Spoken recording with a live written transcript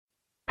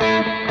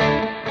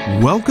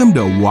Welcome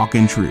to Walk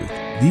in Truth.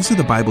 These are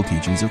the Bible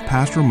teachings of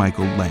Pastor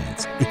Michael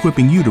Lantz,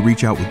 equipping you to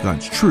reach out with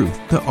God's truth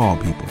to all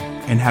people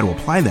and how to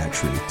apply that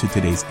truth to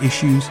today's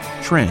issues,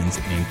 trends,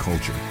 and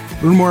culture.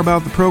 Learn more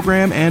about the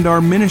program and our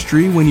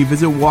ministry when you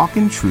visit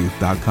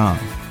walkintruth.com.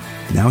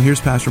 Now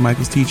here's Pastor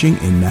Michael's teaching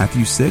in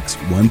Matthew 6,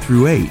 1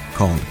 through 8,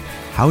 called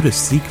How to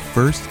Seek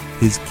First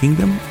His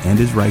Kingdom and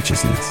His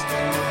Righteousness.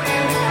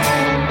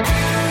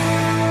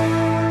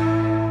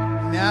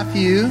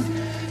 Matthew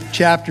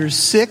chapter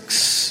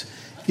 6.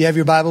 If you have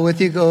your Bible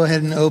with you, go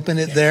ahead and open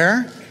it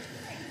there.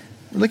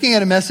 We're looking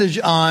at a message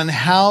on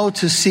how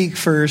to seek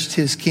first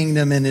His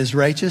kingdom and His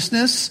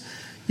righteousness.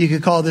 You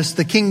could call this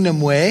the kingdom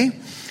way.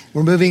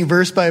 We're moving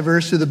verse by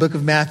verse through the book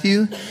of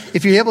Matthew.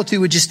 If you're able to,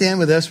 would you stand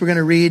with us? We're going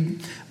to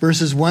read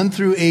verses 1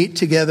 through 8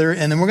 together,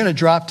 and then we're going to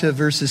drop to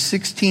verses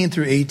 16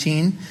 through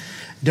 18.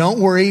 Don't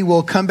worry,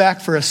 we'll come back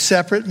for a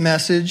separate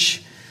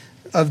message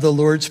of the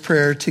Lord's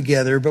Prayer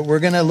together, but we're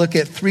going to look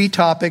at three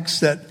topics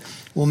that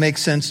will make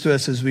sense to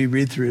us as we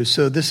read through.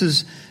 So this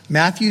is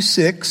Matthew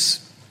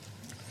 6,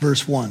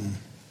 verse 1.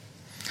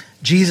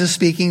 Jesus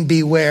speaking,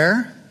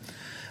 "Beware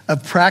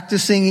of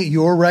practicing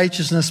your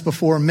righteousness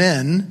before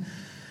men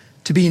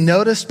to be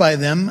noticed by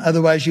them,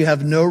 otherwise you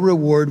have no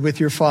reward with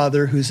your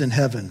Father who's in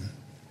heaven.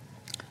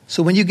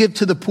 So when you give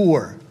to the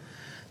poor,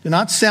 do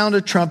not sound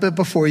a trumpet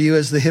before you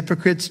as the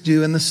hypocrites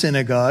do in the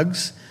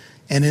synagogues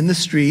and in the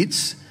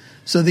streets,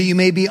 so that you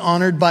may be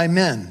honored by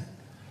men.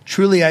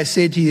 Truly I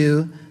say to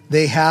you,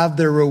 they have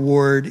their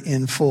reward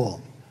in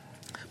full.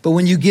 But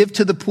when you give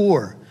to the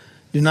poor,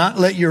 do not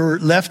let your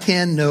left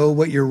hand know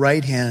what your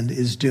right hand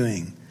is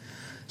doing,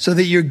 so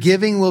that your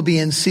giving will be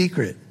in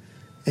secret,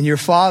 and your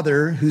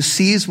Father who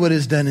sees what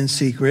is done in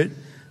secret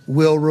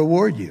will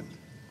reward you.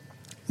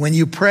 When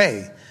you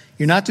pray,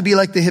 you're not to be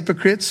like the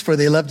hypocrites, for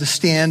they love to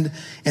stand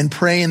and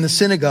pray in the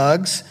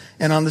synagogues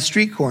and on the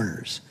street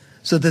corners,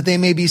 so that they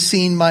may be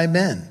seen by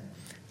men.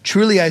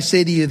 Truly I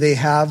say to you, they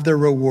have their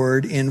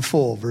reward in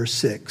full." Verse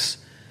 6.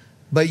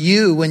 "But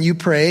you, when you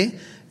pray,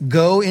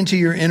 go into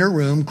your inner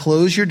room,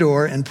 close your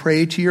door, and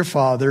pray to your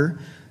Father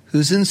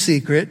who's in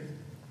secret,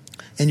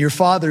 and your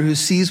Father who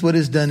sees what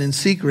is done in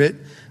secret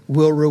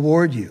will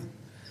reward you.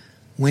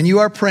 When you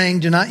are praying,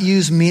 do not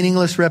use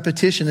meaningless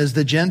repetition as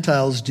the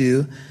Gentiles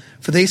do,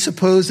 for they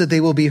suppose that they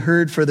will be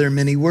heard for their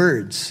many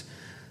words.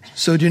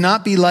 So do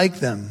not be like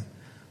them,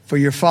 for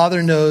your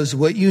Father knows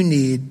what you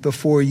need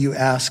before you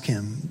ask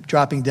Him."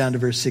 Dropping down to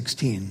verse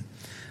 16.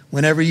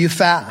 "Whenever you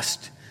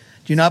fast,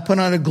 do not put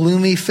on a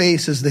gloomy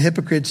face as the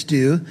hypocrites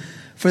do,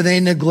 for they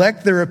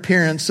neglect their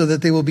appearance so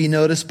that they will be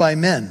noticed by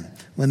men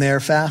when they are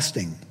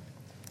fasting.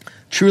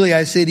 Truly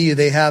I say to you,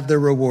 they have their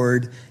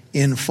reward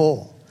in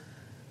full.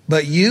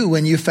 But you,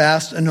 when you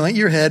fast, anoint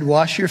your head,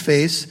 wash your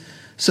face,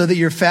 so that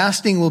your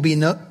fasting will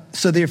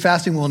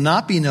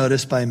not be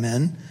noticed by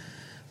men,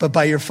 but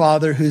by your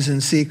Father who's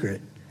in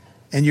secret.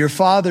 And your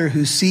Father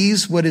who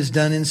sees what is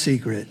done in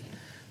secret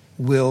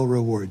will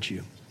reward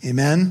you."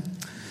 Amen.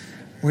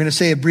 We're going to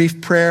say a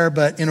brief prayer,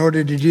 but in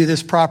order to do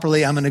this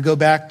properly, I'm going to go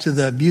back to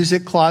the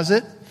music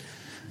closet.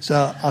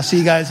 So I'll see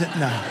you guys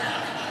no.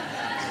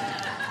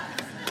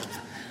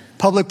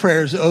 Public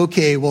prayer is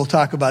okay. We'll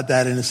talk about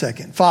that in a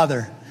second.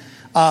 Father,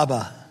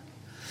 Abba,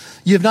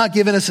 you have not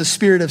given us a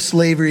spirit of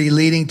slavery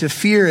leading to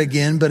fear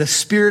again, but a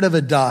spirit of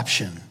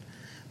adoption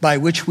by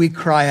which we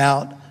cry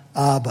out,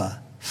 Abba,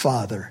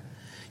 Father.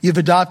 You've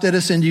adopted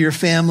us into your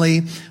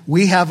family.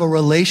 We have a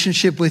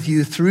relationship with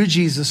you through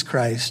Jesus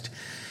Christ.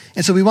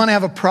 And so we want to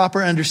have a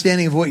proper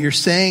understanding of what you're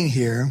saying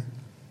here.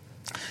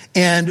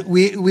 And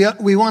we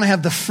want to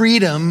have the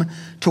freedom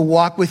to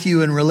walk with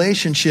you in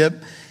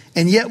relationship.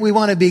 And yet we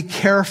want to be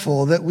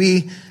careful that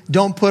we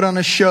don't put on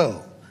a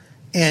show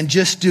and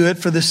just do it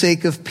for the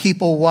sake of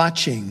people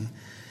watching.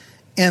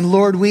 And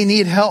Lord, we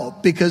need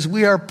help because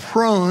we are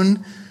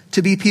prone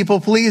to be people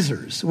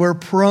pleasers. We're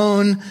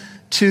prone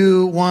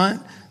to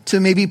want to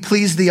maybe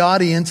please the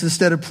audience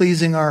instead of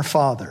pleasing our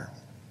Father.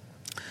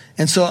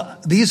 And so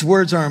these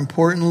words are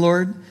important,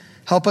 Lord.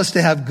 Help us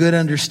to have good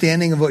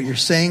understanding of what you're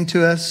saying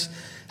to us.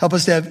 Help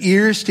us to have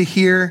ears to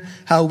hear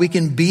how we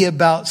can be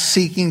about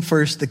seeking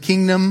first the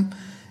kingdom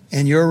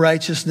and your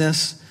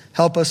righteousness.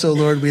 Help us, O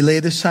Lord. We lay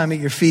this time at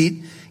your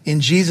feet.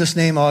 In Jesus'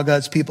 name, all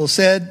God's people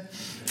said,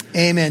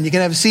 amen. You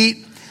can have a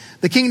seat.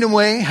 The kingdom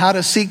way, how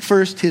to seek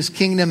first his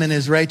kingdom and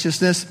his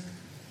righteousness.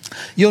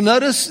 You'll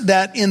notice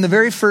that in the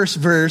very first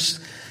verse,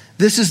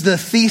 this is the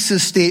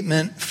thesis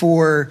statement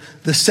for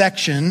the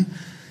section.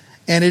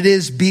 And it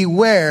is,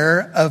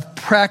 beware of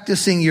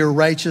practicing your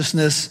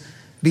righteousness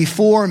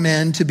before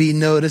men to be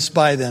noticed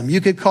by them.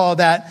 You could call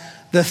that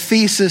the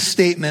thesis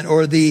statement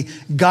or the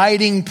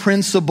guiding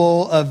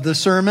principle of the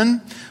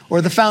sermon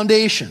or the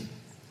foundation.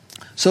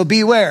 So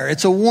beware,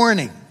 it's a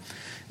warning.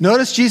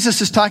 Notice Jesus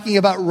is talking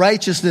about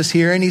righteousness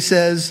here, and he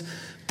says,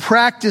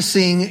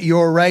 practicing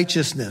your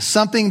righteousness,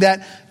 something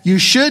that you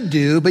should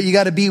do, but you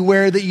got to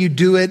beware that you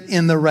do it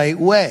in the right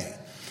way.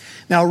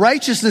 Now,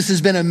 righteousness has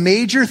been a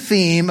major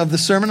theme of the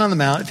Sermon on the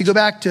Mount. If you go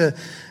back to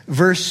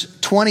verse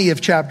 20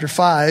 of chapter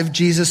 5,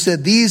 Jesus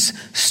said these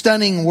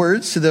stunning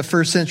words to the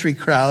first century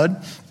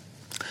crowd.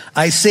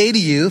 I say to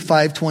you,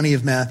 5:20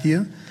 of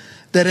Matthew,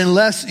 that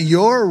unless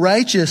your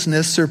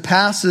righteousness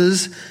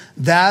surpasses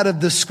that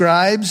of the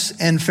scribes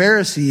and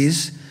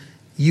Pharisees,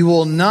 you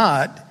will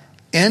not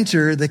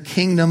enter the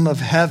kingdom of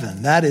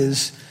heaven. That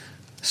is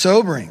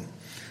sobering.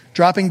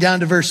 Dropping down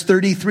to verse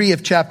 33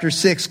 of chapter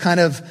 6, kind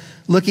of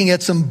looking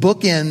at some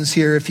bookends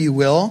here, if you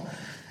will.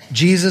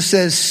 Jesus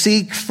says,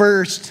 seek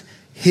first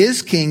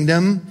his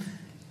kingdom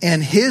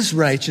and his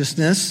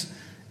righteousness,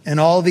 and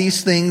all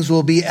these things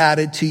will be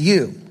added to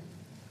you.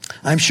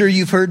 I'm sure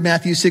you've heard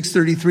Matthew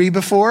 6:33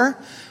 before.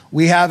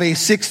 We have a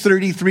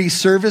 6:33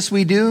 service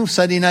we do,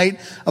 Sunday night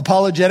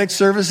apologetic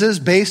services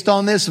based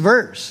on this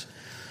verse.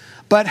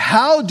 But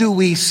how do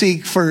we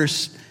seek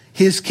first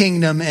his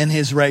kingdom and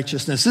his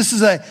righteousness? This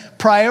is a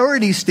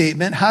priority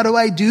statement. How do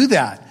I do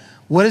that?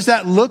 What does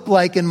that look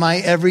like in my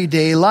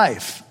everyday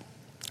life?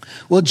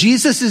 Well,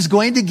 Jesus is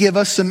going to give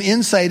us some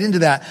insight into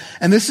that.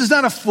 And this is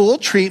not a full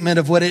treatment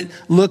of what it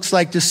looks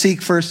like to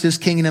seek first his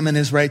kingdom and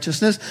his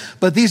righteousness,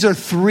 but these are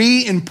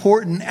three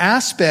important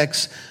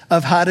aspects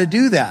of how to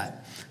do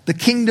that. The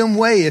kingdom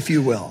way, if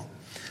you will.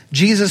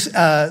 Jesus,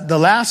 the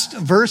last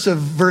verse of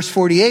verse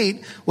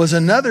 48 was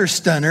another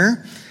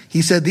stunner.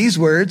 He said these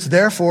words,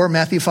 therefore,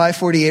 Matthew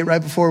 5:48,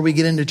 right before we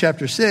get into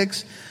chapter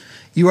 6,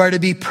 you are to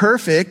be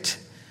perfect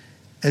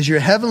as your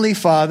heavenly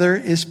Father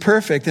is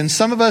perfect. And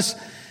some of us,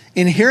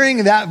 in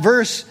hearing that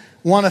verse,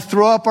 want to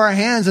throw up our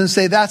hands and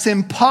say, that's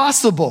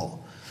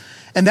impossible.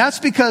 And that's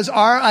because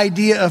our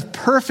idea of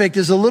perfect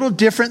is a little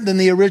different than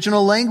the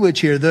original language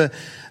here.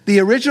 The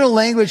original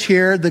language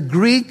here, the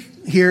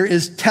Greek here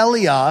is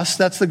teleos,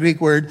 that's the Greek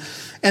word,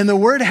 and the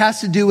word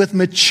has to do with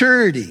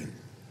maturity.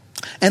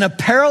 And a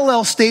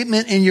parallel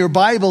statement in your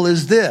Bible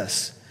is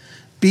this: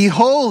 be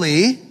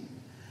holy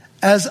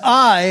as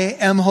I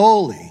am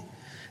holy.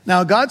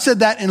 Now, God said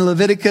that in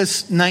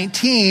Leviticus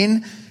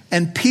 19,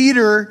 and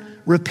Peter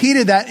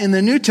repeated that in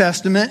the New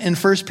Testament in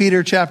 1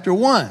 Peter chapter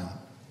 1.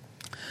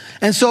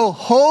 And so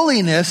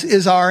holiness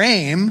is our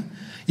aim.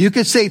 You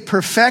could say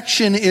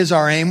perfection is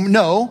our aim.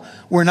 No,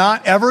 we're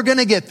not ever going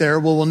to get there.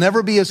 We'll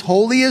never be as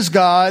holy as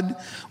God.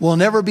 We'll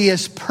never be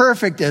as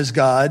perfect as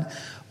God.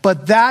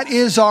 But that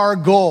is our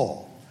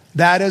goal.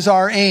 That is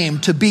our aim,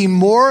 to be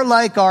more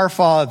like our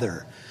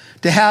Father,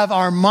 to have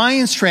our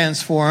minds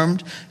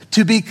transformed,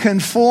 to be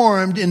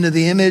conformed into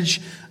the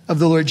image of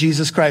the Lord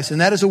Jesus Christ.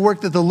 And that is a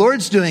work that the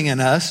Lord's doing in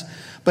us,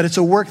 but it's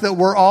a work that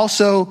we're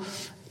also,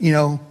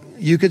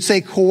 you could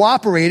say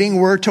cooperating.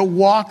 We're to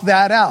walk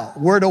that out.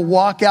 We're to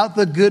walk out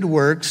the good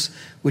works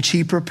which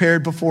he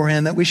prepared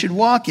beforehand that we should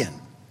walk in.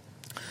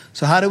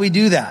 So how do we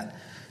do that?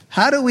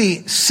 How do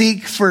we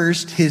seek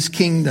first his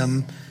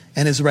kingdom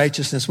and his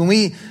righteousness? When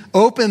we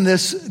open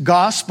this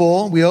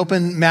gospel, we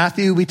open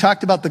Matthew, we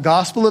talked about the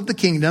gospel of the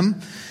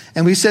kingdom,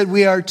 and we said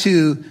we are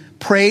to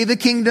pray the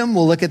kingdom.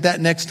 We'll look at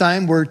that next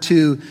time. We're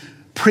to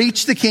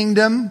preach the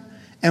kingdom,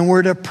 and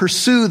we're to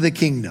pursue the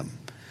kingdom.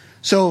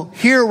 So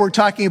here we're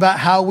talking about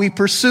how we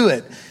pursue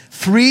it.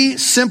 Three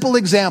simple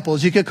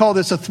examples. You could call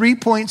this a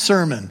 3-point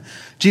sermon.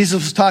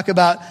 Jesus will talk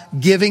about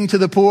giving to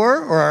the poor,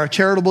 or our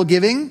charitable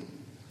giving.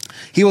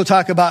 He will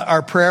talk about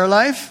our prayer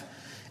life,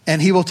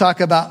 and he will talk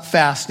about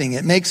fasting.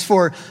 It makes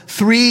for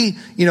three,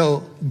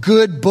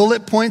 good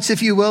bullet points,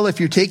 if you will, if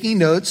you're taking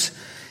notes.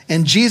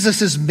 And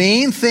Jesus'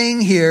 main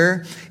thing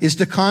here is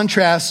to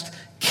contrast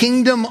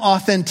kingdom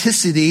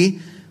authenticity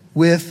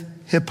with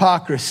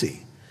hypocrisy.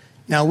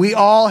 Now, we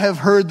all have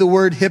heard the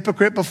word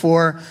hypocrite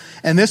before,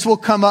 and this will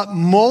come up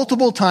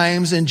multiple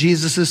times in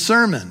Jesus'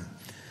 sermon.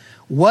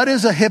 What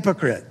is a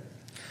hypocrite?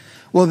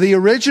 Well, the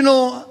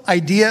original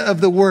idea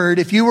of the word,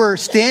 if you were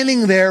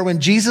standing there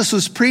when Jesus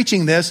was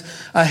preaching this,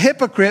 a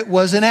hypocrite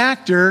was an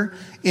actor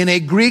in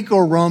a Greek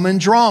or Roman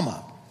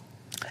drama.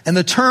 And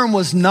the term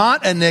was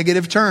not a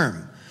negative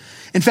term.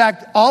 In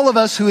fact, all of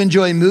us who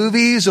enjoy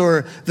movies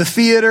or the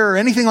theater or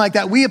anything like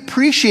that, we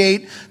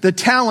appreciate the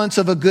talents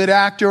of a good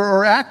actor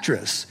or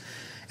actress.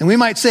 And we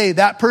might say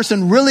that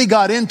person really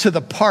got into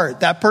the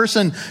part. That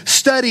person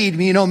studied,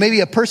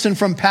 maybe a person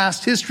from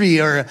past history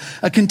or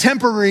a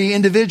contemporary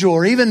individual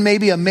or even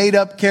maybe a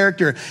made-up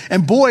character.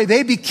 And boy,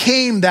 they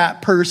became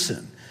that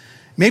person.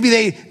 Maybe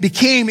they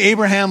became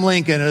Abraham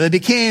Lincoln, or they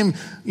became,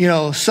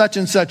 such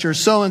and such or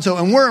so and so.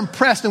 And we're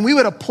impressed, and we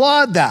would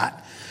applaud that.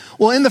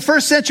 Well, in the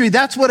first century,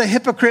 that's what a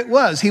hypocrite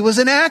was. He was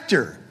an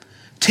actor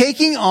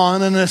taking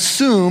on an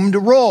assumed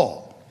role.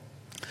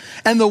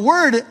 And the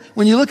word,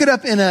 when you look it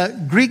up in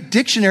a Greek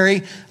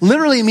dictionary,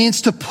 literally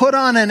means to put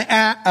on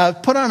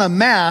a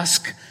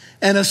mask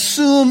and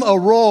assume a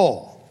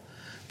role.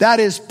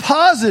 That is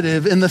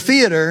positive in the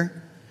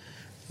theater,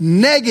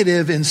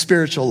 negative in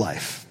spiritual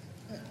life.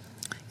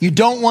 You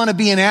don't want to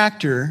be an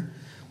actor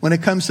when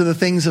it comes to the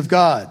things of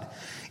God.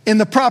 In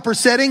the proper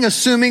setting,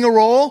 assuming a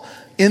role,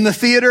 in the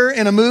theater,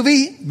 in a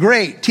movie,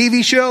 great.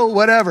 TV show,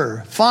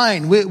 whatever,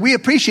 fine. We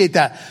appreciate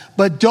that.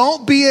 But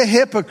don't be a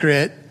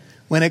hypocrite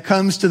when it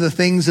comes to the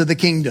things of the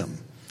kingdom.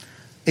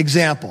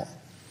 Example,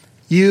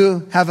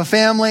 you have a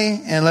family,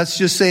 and let's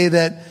just say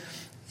that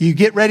You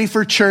get ready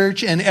for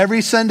church, and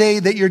every Sunday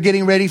that you're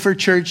getting ready for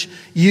church,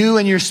 you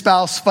and your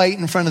spouse fight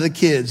in front of the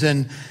kids,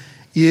 and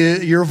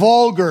you're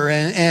vulgar,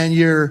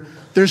 and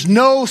there's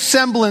no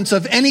semblance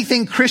of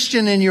anything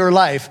Christian in your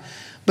life.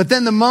 But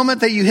then the moment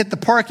that you hit the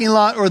parking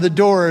lot or the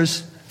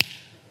doors,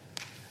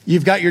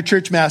 you've got your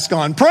church mask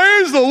on.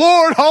 Praise the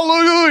Lord,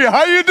 hallelujah.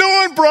 How you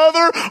doing,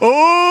 brother?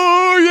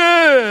 Oh,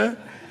 yeah.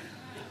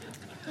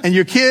 And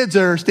your kids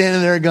are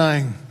standing there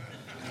going,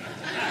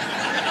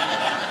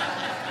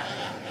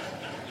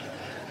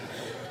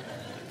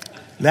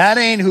 that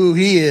ain't who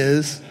he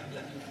is.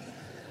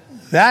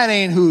 That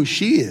ain't who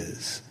she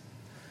is.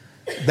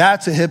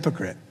 That's a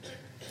hypocrite.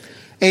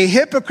 A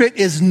hypocrite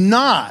is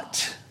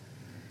not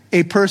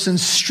a person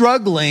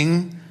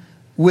struggling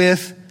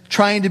with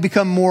trying to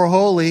become more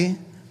holy,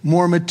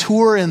 more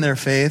mature in their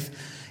faith.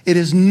 It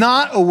is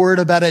not a word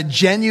about a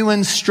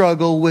genuine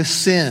struggle with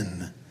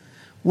sin.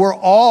 We're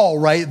all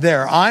right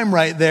there. I'm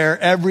right there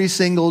every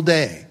single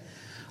day.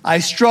 I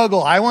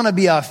struggle. I want to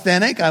be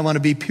authentic. I want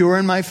to be pure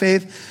in my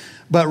faith.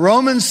 But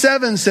Romans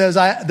 7 says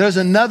there's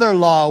another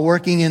law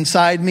working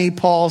inside me.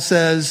 Paul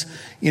says,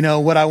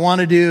 what I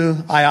want to do,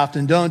 I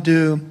often don't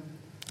do.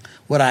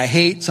 What I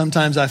hate,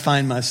 sometimes I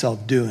find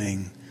myself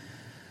doing.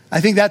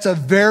 I think that's a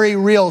very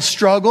real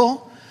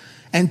struggle.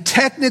 And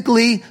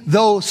technically,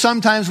 though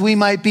sometimes we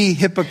might be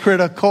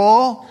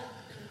hypocritical,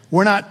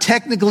 we're not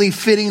technically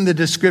fitting the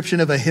description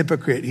of a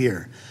hypocrite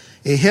here.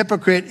 A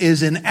hypocrite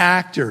is an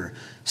actor,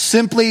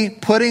 simply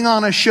putting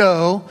on a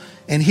show.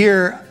 And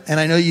here, and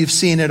I know you've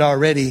seen it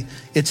already,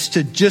 it's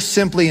to just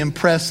simply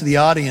impress the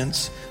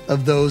audience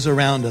of those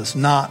around us,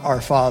 not our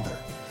Father.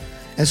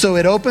 And so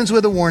it opens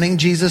with a warning.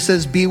 Jesus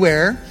says,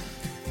 beware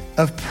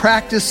of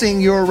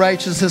practicing your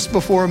righteousness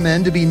before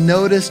men to be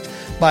noticed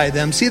by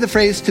them. See the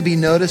phrase, to be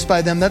noticed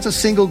by them? That's a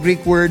single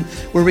Greek word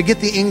where we get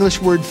the English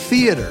word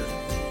theater.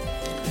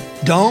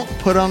 Don't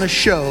put on a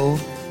show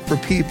for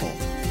people.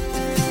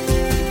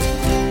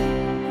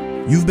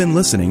 You've been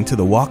listening to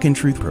the Walk in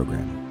Truth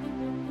program.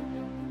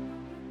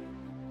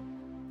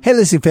 Hey,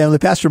 listening family,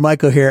 Pastor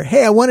Michael here.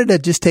 Hey, I wanted to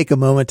just take a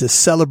moment to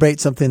celebrate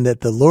something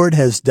that the Lord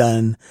has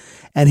done,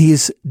 and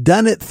He's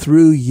done it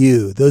through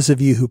you. Those of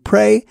you who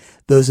pray,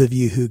 those of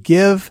you who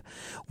give.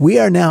 We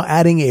are now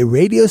adding a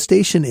radio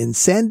station in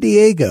San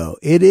Diego.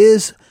 It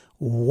is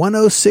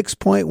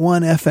 106.1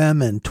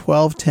 FM and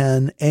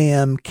 1210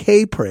 AM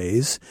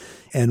K-Praise.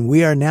 And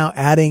we are now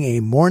adding a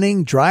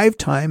morning drive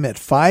time at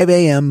 5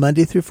 a.m.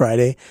 Monday through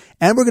Friday.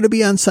 And we're going to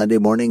be on Sunday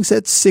mornings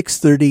at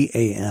 6:30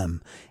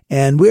 a.m.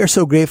 And we are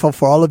so grateful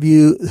for all of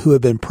you who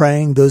have been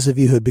praying, those of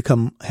you who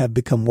have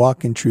become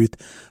Walk in Truth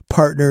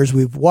partners.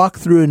 We've walked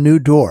through a new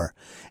door,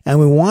 and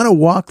we want to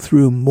walk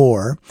through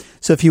more.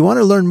 So if you want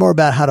to learn more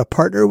about how to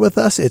partner with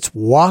us, it's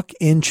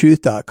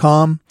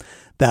walkintruth.com.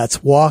 That's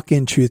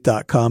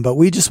walkintruth.com. But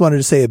we just wanted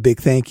to say a big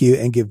thank you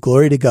and give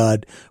glory to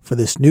God for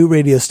this new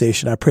radio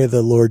station. I pray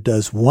the Lord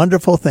does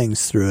wonderful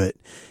things through it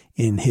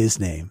in His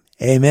name.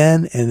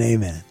 Amen and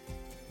amen.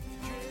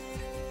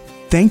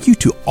 Thank you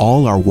to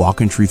all our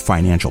Walk in Truth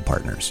financial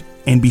partners.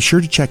 And be sure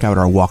to check out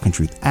our Walk in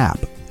Truth app,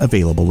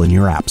 available in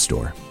your app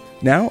store.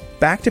 Now,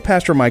 back to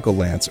Pastor Michael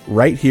Lantz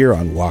right here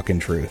on Walk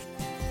in Truth.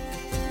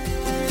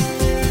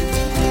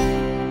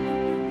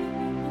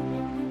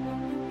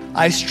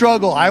 I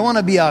struggle. I want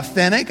to be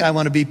authentic. I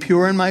want to be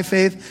pure in my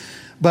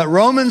faith. But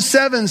Romans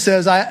 7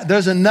 says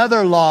there's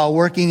another law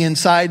working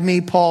inside me.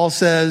 Paul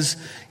says,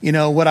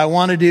 what I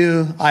want to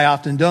do, I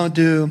often don't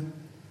do.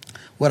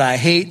 What I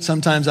hate,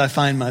 sometimes I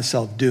find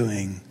myself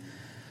doing.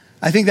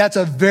 I think that's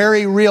a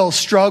very real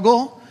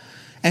struggle.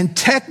 And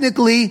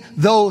technically,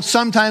 though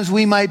sometimes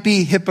we might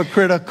be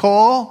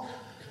hypocritical,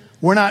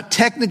 we're not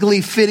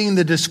technically fitting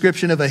the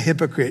description of a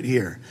hypocrite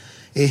here.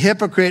 A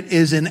hypocrite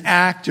is an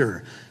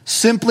actor,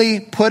 simply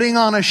putting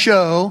on a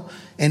show.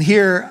 And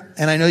here,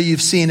 and I know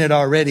you've seen it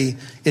already,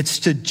 it's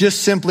to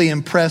just simply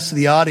impress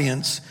the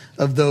audience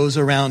of those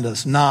around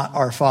us, not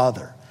our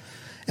Father.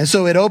 And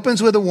so it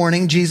opens with a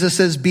warning. Jesus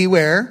says,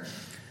 beware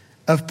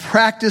of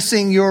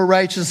practicing your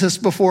righteousness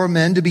before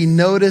men to be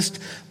noticed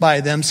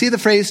by them. See the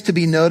phrase, to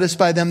be noticed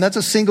by them? That's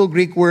a single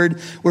Greek word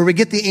where we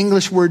get the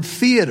English word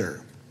theater.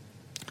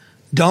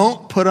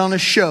 Don't put on a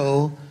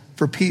show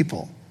for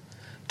people.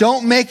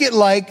 Don't make it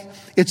like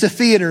it's a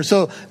theater.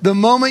 So the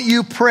moment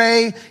you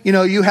pray,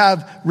 you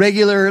have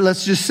regular,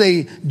 let's just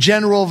say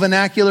general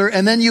vernacular,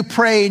 and then you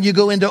pray and you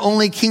go into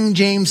only King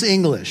James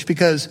English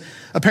because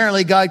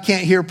apparently God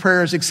can't hear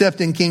prayers except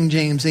in King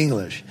James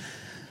English.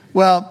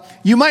 Well,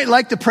 you might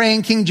like to pray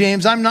in King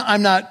James. I'm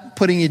not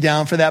putting you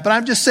down for that, but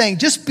I'm just saying,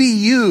 just be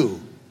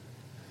you.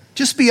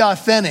 Just be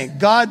authentic.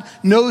 God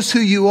knows who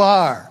you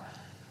are.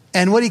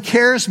 And what He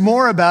cares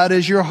more about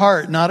is your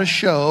heart, not a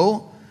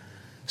show.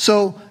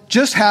 So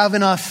just have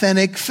an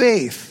authentic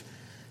faith.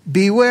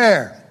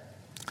 Beware.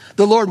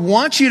 The Lord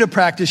wants you to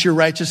practice your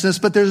righteousness,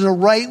 but there's a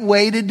right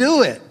way to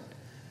do it.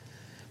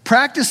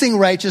 Practicing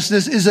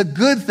righteousness is a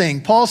good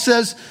thing. Paul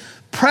says,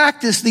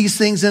 practice these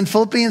things in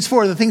Philippians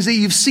 4, the things that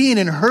you've seen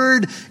and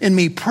heard in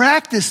me.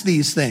 Practice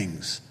these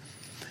things.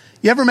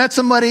 You ever met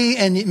somebody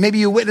and maybe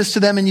you witness to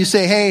them and you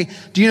say, hey,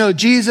 do you know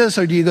Jesus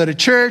or do you go to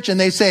church? And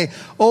they say,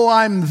 oh,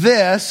 I'm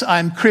this,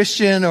 I'm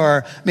Christian,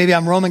 or maybe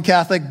I'm Roman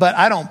Catholic, but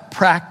I don't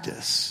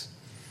practice.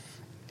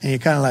 And you're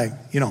kind of like,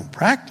 you don't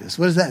practice?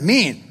 What does that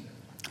mean?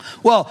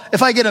 Well,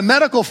 if I get a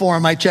medical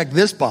form, I check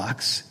this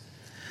box.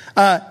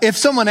 If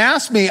someone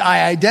asks me,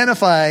 I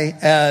identify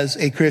as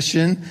a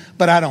Christian,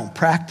 but I don't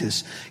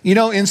practice. You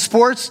know, in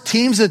sports,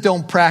 teams that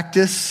don't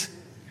practice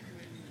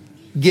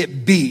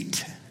get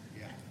beat.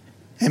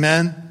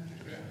 Amen?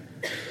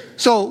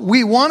 So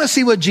we want to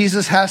see what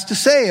Jesus has to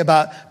say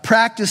about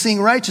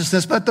practicing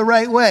righteousness, but the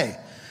right way.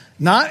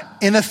 Not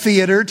in a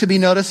theater to be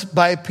noticed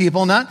by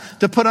people, not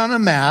to put on a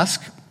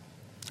mask.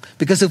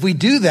 Because if we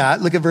do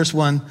that, look at verse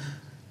 1,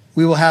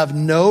 we will have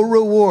no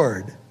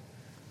reward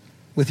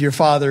with your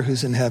Father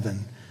who's in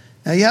heaven.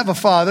 Now you have a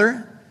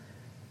Father.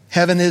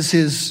 Heaven is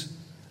his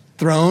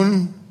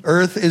throne.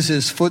 Earth is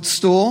his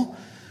footstool.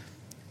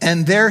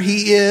 And there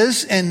he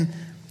is, and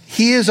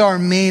he is our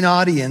main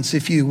audience,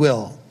 if you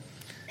will.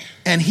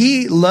 And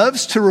he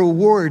loves to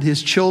reward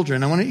his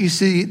children. I want you to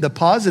see the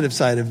positive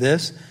side of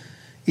this.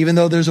 Even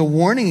though there's a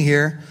warning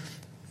here,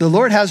 the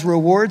Lord has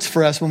rewards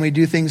for us when we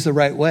do things the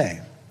right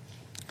way.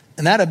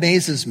 And that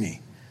amazes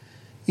me.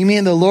 You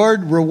mean the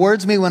Lord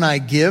rewards me when I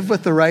give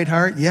with the right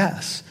heart?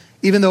 Yes.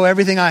 Even though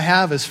everything I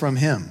have is from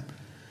him.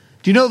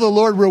 Do you know the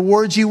Lord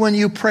rewards you when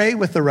you pray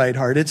with the right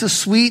heart? It's a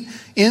sweet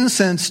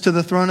incense to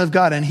the throne of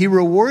God, and he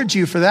rewards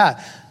you for that.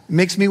 It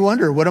makes me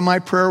wonder, what do my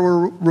prayer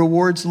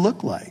rewards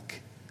look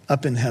like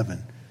up in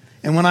heaven?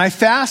 And when I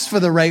fast for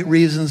the right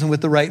reasons and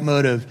with the right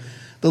motive,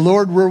 the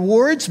Lord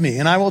rewards me.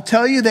 And I will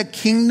tell you that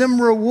kingdom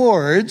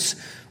rewards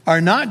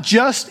are not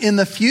just in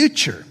the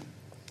future.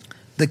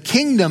 The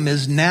kingdom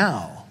is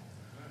now.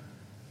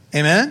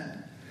 Amen?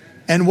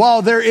 And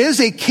while there is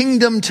a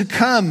kingdom to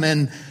come,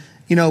 and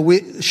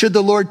should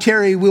the Lord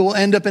tarry, we will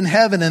end up in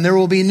heaven, and there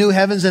will be new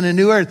heavens and a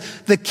new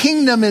earth. The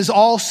kingdom is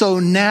also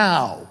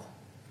now.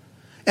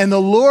 And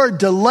the Lord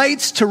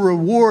delights to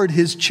reward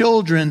his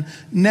children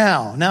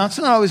now. Now, it's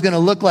not always going to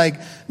look like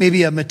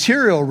maybe a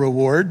material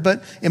reward,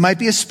 but it might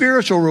be a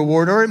spiritual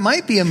reward, or it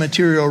might be a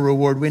material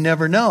reward. We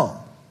never know.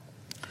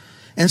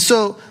 And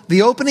so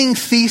the opening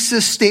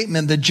thesis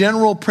statement, the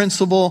general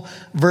principle,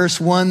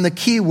 verse 1, the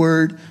key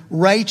word,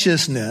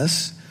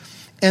 righteousness.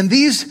 And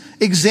these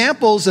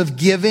examples of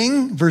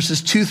giving,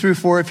 verses 2 through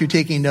 4, if you're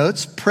taking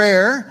notes,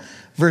 prayer,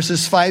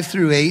 verses 5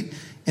 through 8,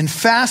 and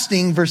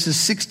fasting, verses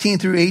 16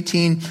 through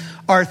 18,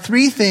 are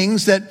three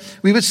things that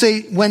we would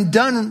say, when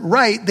done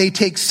right, they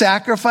take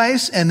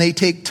sacrifice and they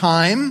take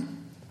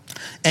time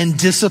and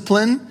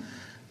discipline,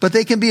 but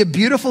they can be a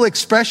beautiful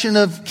expression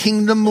of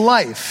kingdom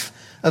life,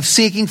 of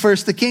seeking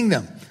first the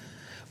kingdom.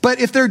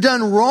 But if they're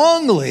done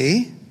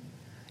wrongly,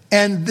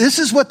 and this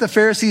is what the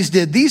Pharisees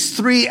did, these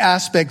three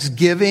aspects,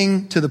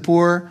 giving to the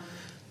poor,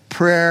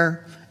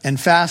 prayer, and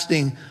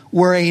fasting,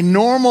 were a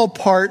normal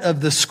part of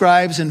the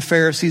scribes and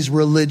Pharisees'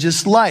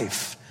 religious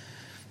life.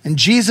 And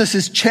Jesus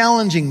is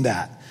challenging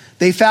that.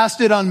 They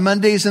fasted on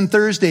Mondays and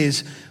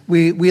Thursdays,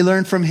 we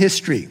learn from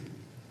history.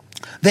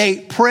 They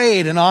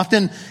prayed, and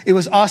often it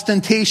was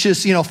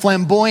ostentatious,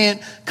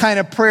 flamboyant kind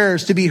of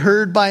prayers to be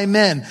heard by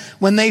men.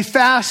 When they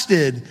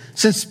fasted,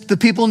 since the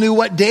people knew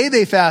what day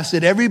they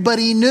fasted,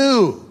 everybody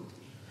knew.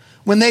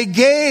 When they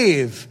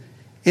gave,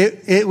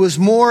 it was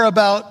more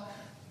about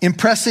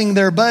impressing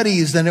their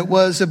buddies than it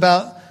was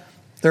about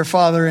their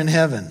Father in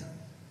heaven.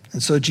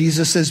 And so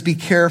Jesus says, be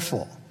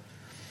careful.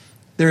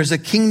 There is a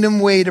kingdom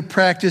way to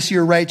practice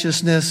your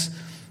righteousness,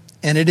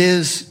 and it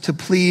is to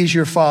please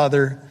your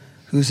Father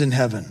who's in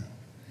heaven.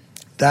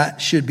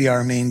 That should be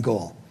our main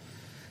goal.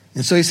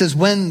 And so he says,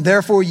 when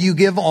therefore you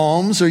give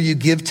alms or you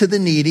give to the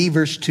needy,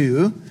 verse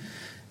 2,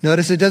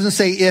 notice it doesn't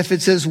say if,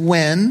 it says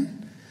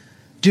when.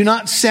 Do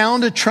not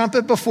sound a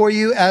trumpet before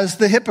you as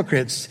the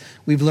hypocrites.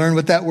 We've learned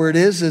what that word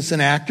is. It's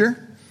an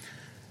actor.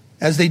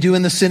 As they do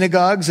in the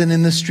synagogues and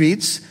in the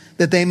streets,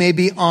 that they may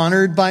be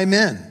honored by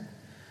men.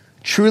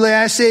 Truly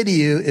I say to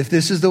you, if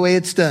this is the way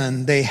it's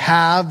done, they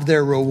have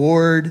their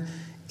reward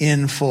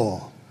in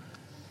full.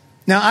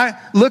 Now, I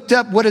looked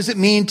up what does it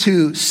mean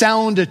to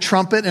sound a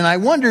trumpet, and I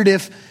wondered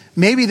if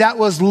maybe that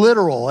was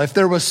literal, if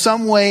there was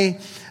some way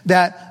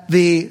that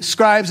the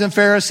scribes and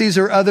Pharisees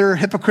or other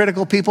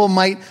hypocritical people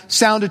might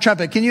sound a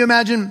trumpet. Can you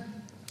imagine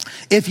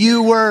if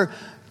you were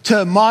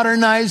to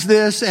modernize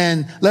this,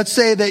 and let's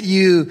say that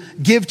you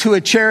give to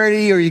a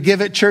charity or you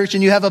give at church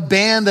and you have a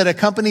band that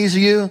accompanies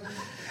you,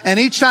 and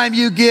each time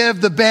you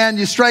give the band,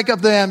 you strike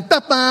up the band.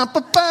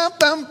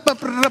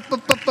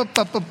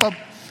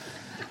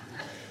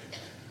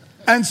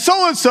 And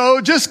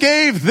so just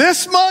gave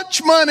this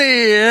much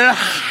money.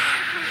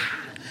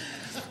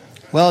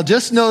 Well,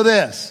 just know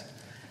this.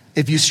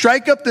 If you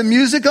strike up the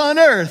music on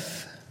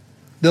earth,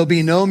 there'll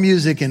be no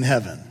music in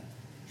heaven.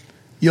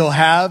 You'll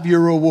have your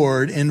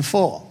reward in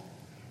full.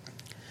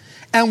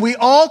 And we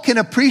all can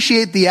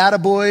appreciate the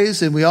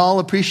attaboys, and we all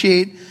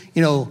appreciate,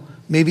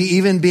 maybe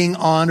even being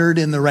honored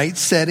in the right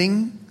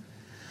setting.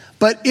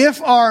 But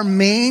if our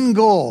main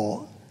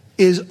goal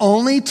is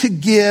only to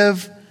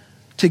give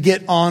to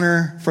get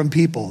honor from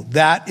people.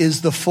 That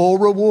is the full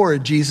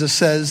reward. Jesus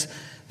says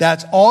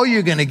that's all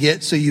you're going to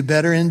get, so you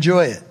better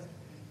enjoy it.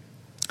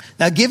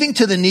 Now, giving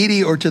to the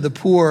needy or to the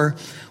poor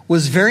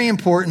was very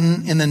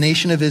important in the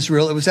nation of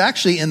Israel. It was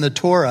actually in the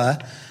Torah.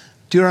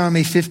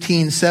 Deuteronomy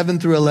 15, 7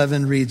 through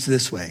 11 reads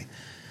this way.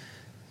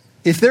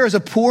 If there is a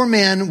poor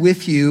man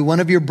with you, one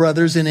of your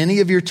brothers in any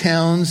of your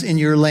towns in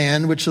your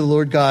land, which the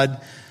Lord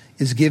God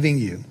is giving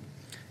you,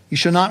 you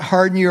shall not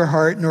harden your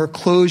heart nor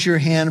close your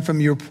hand from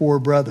your poor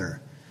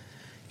brother.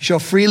 You shall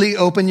freely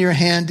open your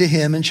hand to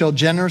him and shall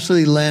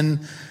generously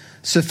lend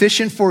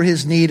sufficient for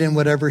his need and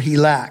whatever he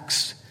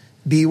lacks.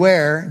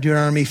 Beware,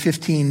 Deuteronomy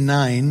 15,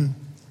 9,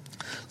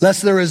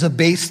 lest there is a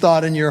base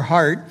thought in your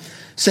heart,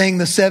 saying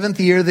the seventh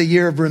year, the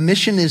year of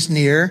remission is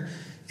near,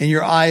 and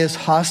your eye is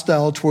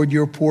hostile toward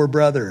your poor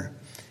brother,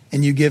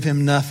 and you give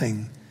him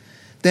nothing.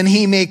 Then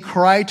he may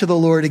cry to the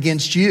Lord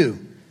against you,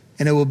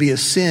 and it will be a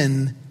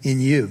sin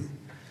in you.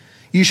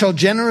 You shall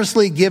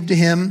generously give to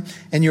him,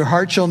 and your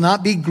heart shall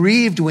not be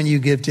grieved when you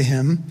give to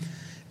him,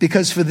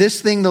 because for this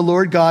thing the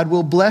Lord God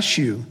will bless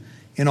you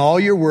in all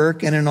your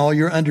work and in all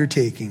your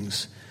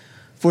undertakings.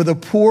 For the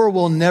poor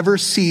will never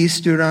cease,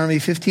 Deuteronomy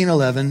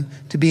 15:11,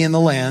 to be in the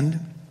land.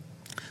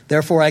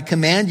 Therefore I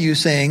command you,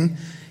 saying,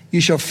 you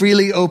shall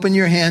freely open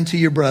your hand to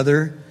your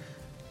brother,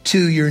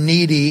 to your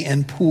needy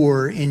and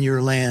poor in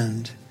your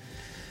land.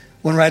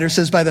 One writer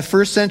says, by the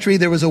first century,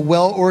 there was a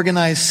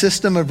well-organized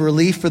system of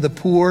relief for the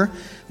poor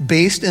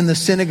based in the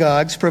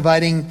synagogues,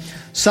 providing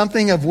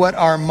something of what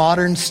our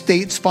modern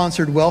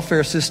state-sponsored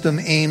welfare system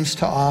aims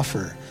to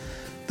offer.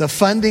 The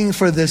funding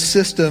for this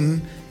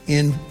system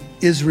in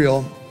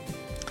Israel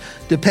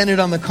depended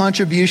on the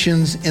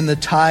contributions in the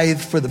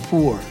tithe for the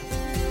poor.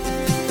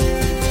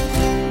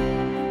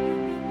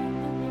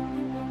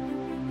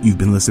 You've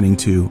been listening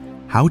to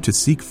How to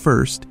Seek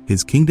First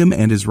His Kingdom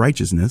and His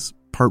Righteousness,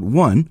 Part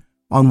 1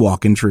 on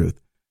Walk in Truth.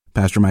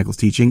 Pastor Michael's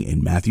teaching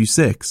in Matthew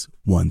 6,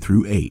 1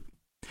 through 8.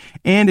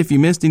 And if you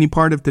missed any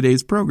part of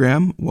today's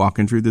program, Walk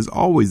in Truth is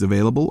always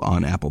available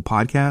on Apple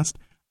Podcast,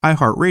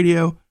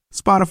 iHeartRadio,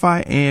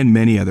 Spotify, and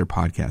many other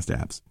podcast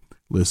apps.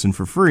 Listen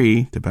for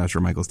free to Pastor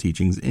Michael's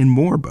teachings in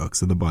more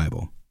books of the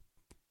Bible.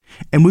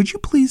 And would you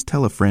please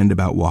tell a friend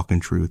about Walk in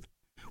Truth?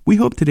 We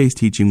hope today's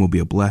teaching will be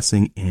a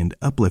blessing and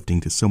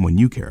uplifting to someone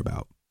you care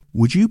about.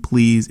 Would you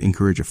please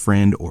encourage a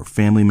friend or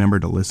family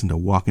member to listen to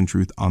Walk in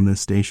Truth on this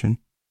station?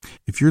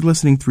 If you're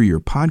listening through your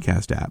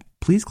podcast app,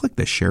 please click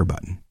the share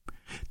button.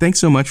 Thanks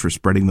so much for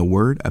spreading the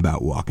word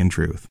about Walk in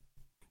Truth.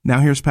 Now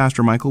here's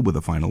Pastor Michael with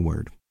a final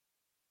word.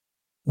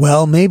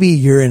 Well, maybe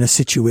you're in a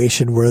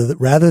situation where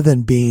rather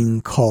than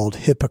being called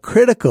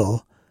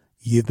hypocritical,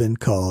 you've been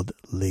called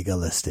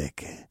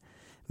legalistic.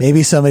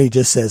 Maybe somebody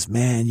just says,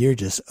 man, you're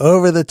just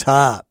over the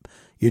top.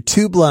 You're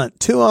too blunt,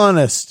 too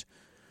honest.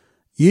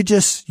 You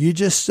just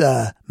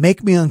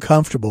make me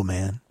uncomfortable,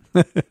 man.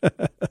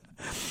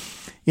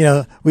 You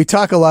know, we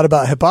talk a lot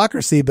about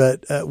hypocrisy,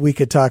 but we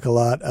could talk a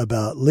lot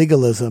about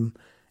legalism.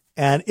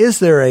 And is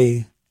there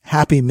a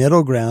happy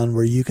middle ground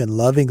where you can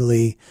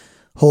lovingly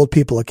hold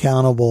people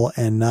accountable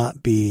and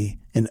not be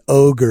an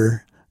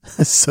ogre,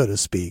 so to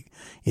speak,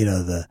 you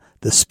know,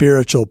 the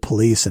spiritual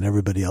police in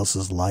everybody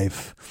else's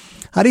life?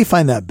 How do you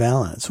find that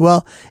balance?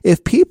 Well,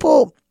 if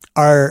people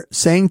are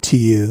saying to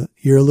you,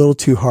 you're a little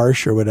too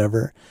harsh or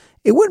whatever,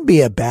 it wouldn't be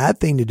a bad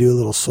thing to do a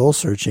little soul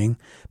searching,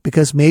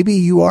 because maybe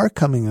you are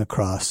coming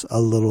across a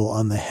little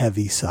on the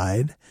heavy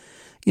side.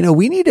 You know,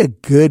 we need a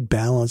good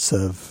balance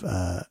of,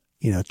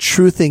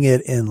 truthing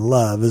it in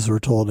love, as we're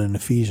told in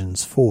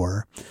Ephesians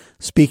 4,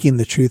 speaking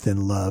the truth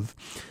in love.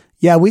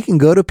 Yeah, we can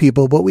go to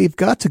people, but we've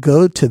got to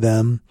go to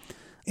them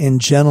in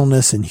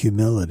gentleness and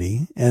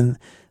humility. And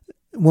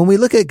when we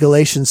look at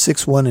Galatians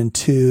 6, 1 and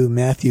 2,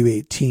 Matthew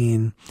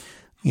 18,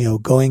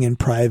 going in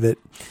private,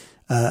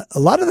 a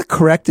lot of the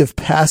corrective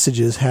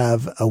passages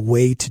have a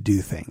way to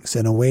do things,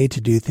 and a way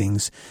to do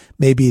things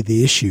may be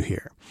the issue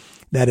here.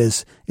 That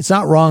is, it's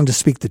not wrong to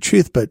speak the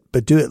truth,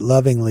 but do it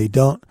lovingly.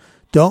 Don't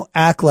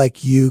act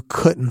like you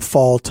couldn't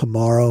fall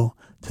tomorrow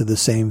to the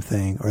same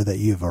thing, or that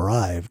you've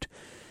arrived.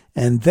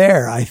 And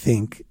there, I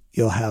think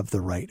you'll have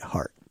the right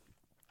heart.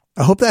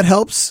 I hope that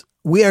helps.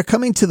 We are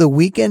coming to the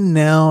weekend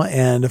now,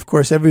 and of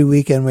course, every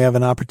weekend we have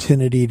an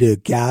opportunity to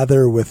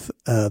gather with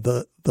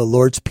the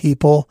Lord's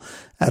people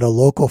at a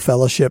local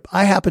fellowship.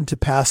 I happen to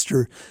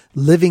pastor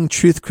Living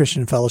Truth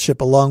Christian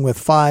Fellowship along with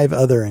 5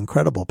 other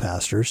incredible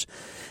pastors,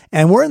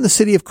 and we're in the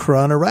city of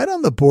Corona, right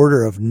on the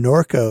border of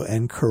Norco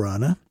and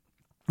Corona.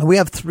 And we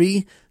have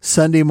 3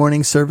 Sunday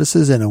morning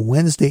services and a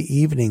Wednesday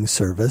evening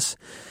service,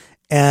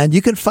 and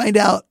you can find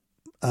out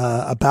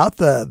about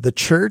the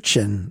church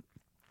and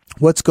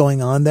what's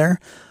going on there.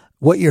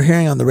 What you're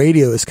hearing on the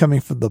radio is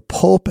coming from the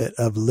pulpit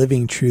of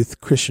Living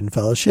Truth Christian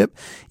Fellowship.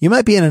 You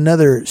might be in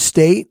another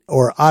state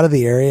or out of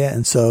the area,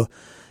 and so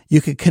you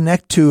can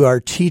connect to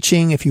our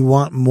teaching if you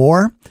want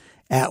more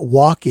at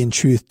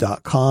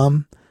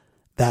walkintruth.com.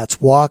 That's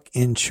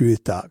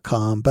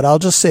walkintruth.com. But I'll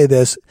just say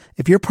this,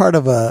 if you're part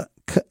of a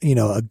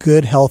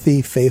good,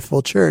 healthy,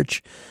 faithful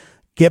church,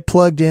 Get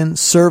plugged in,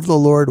 serve the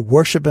Lord,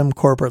 worship Him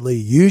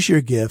corporately, use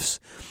your gifts,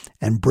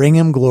 and bring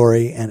Him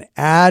glory and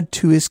add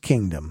to His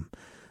kingdom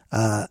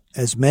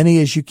as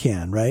many as you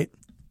can, right?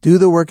 Do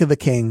the work of the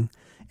King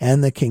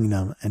and the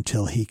kingdom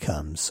until He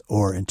comes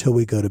or until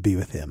we go to be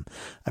with Him.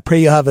 I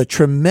pray you'll have a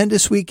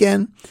tremendous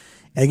weekend.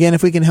 Again,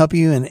 if we can help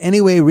you in any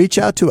way, reach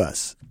out to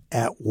us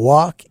at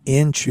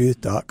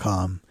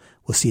walkintruth.com.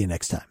 We'll see you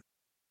next time.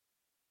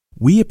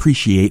 We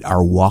appreciate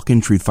our Walk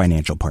in Truth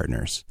financial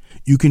partners.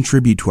 You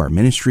contribute to our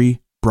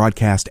ministry,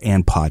 broadcast,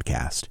 and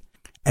podcast.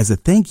 As a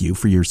thank you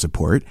for your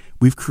support,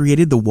 we've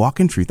created the Walk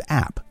in Truth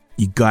app.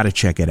 You gotta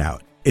check it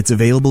out. It's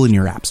available in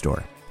your app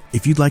store.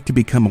 If you'd like to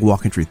become a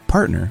Walk in Truth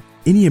partner,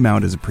 any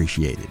amount is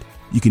appreciated.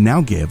 You can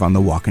now give on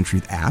the Walk in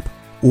Truth app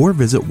or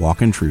visit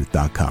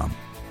walkintruth.com.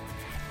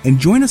 And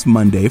join us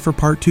Monday for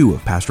part 2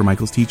 of Pastor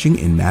Michael's teaching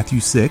in Matthew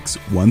 6,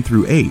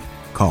 1-8,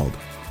 called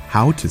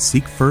How to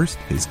Seek First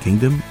His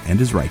Kingdom and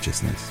His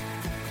Righteousness.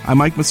 I'm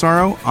Mike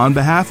Massaro. On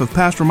behalf of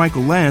Pastor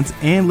Michael Lantz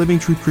and Living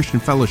Truth Christian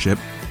Fellowship,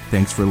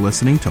 thanks for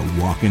listening to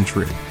Walk in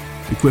Truth,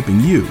 equipping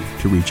you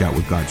to reach out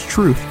with God's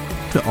truth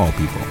to all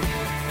people.